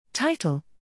Title: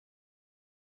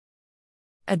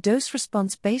 A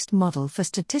dose-response-based model for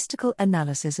statistical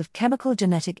analysis of chemical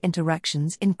genetic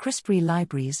interactions in CRISPRi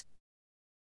libraries.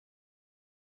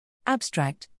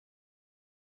 Abstract: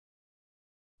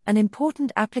 An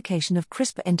important application of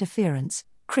CRISPR interference,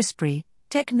 CRISPRi,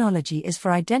 technology is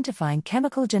for identifying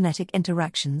chemical genetic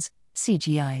interactions,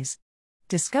 CGIs.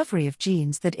 Discovery of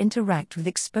genes that interact with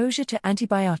exposure to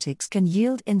antibiotics can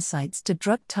yield insights to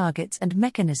drug targets and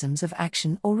mechanisms of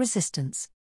action or resistance.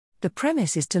 The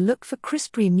premise is to look for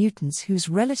CRISPRi mutants whose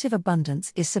relative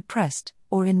abundance is suppressed,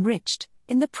 or enriched,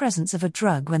 in the presence of a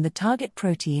drug when the target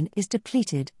protein is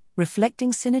depleted,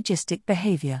 reflecting synergistic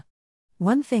behavior.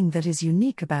 One thing that is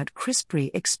unique about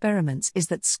CRISPRi experiments is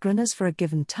that screeners for a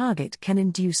given target can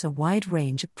induce a wide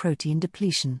range of protein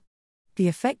depletion. The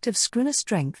effect of screener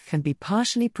strength can be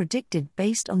partially predicted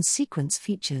based on sequence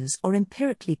features or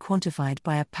empirically quantified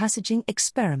by a passaging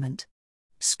experiment.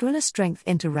 Screener strength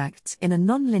interacts in a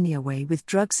nonlinear way with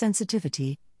drug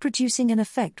sensitivity, producing an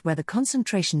effect where the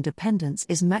concentration dependence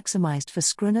is maximized for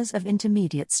screeners of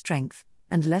intermediate strength,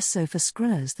 and less so for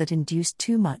screeners that induce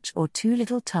too much or too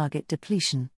little target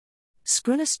depletion.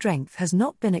 Screener strength has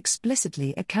not been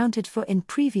explicitly accounted for in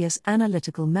previous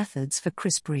analytical methods for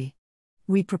CRISPRi.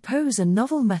 We propose a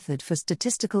novel method for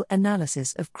statistical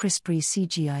analysis of CRISPRi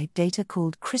CGI data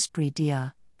called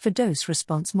CRISPRi-DR, for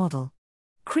dose-response model.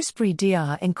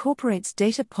 CRISPRi-DR incorporates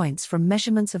data points from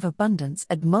measurements of abundance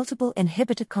at multiple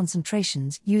inhibitor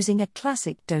concentrations using a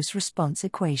classic dose-response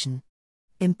equation.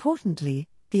 Importantly,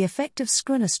 the effect of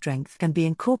screener strength can be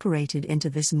incorporated into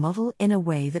this model in a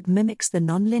way that mimics the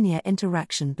nonlinear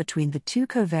interaction between the two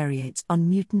covariates on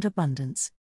mutant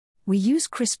abundance. We use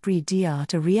CRISPRi-DR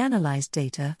to reanalyze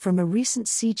data from a recent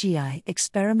CGI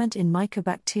experiment in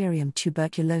Mycobacterium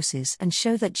tuberculosis and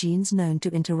show that genes known to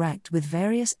interact with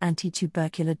various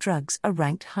anti-tubercular drugs are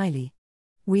ranked highly.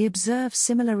 We observe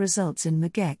similar results in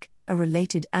MGEC, a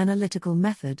related analytical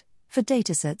method, for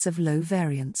datasets of low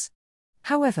variance.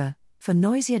 However, for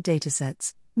noisier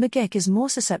datasets, MGEC is more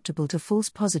susceptible to false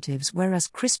positives, whereas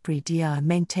CRISPRi-DR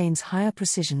maintains higher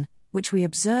precision, which we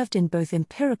observed in both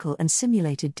empirical and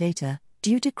simulated data,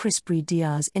 due to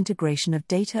CRISPRi-DR's integration of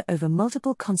data over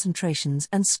multiple concentrations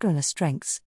and screener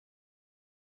strengths.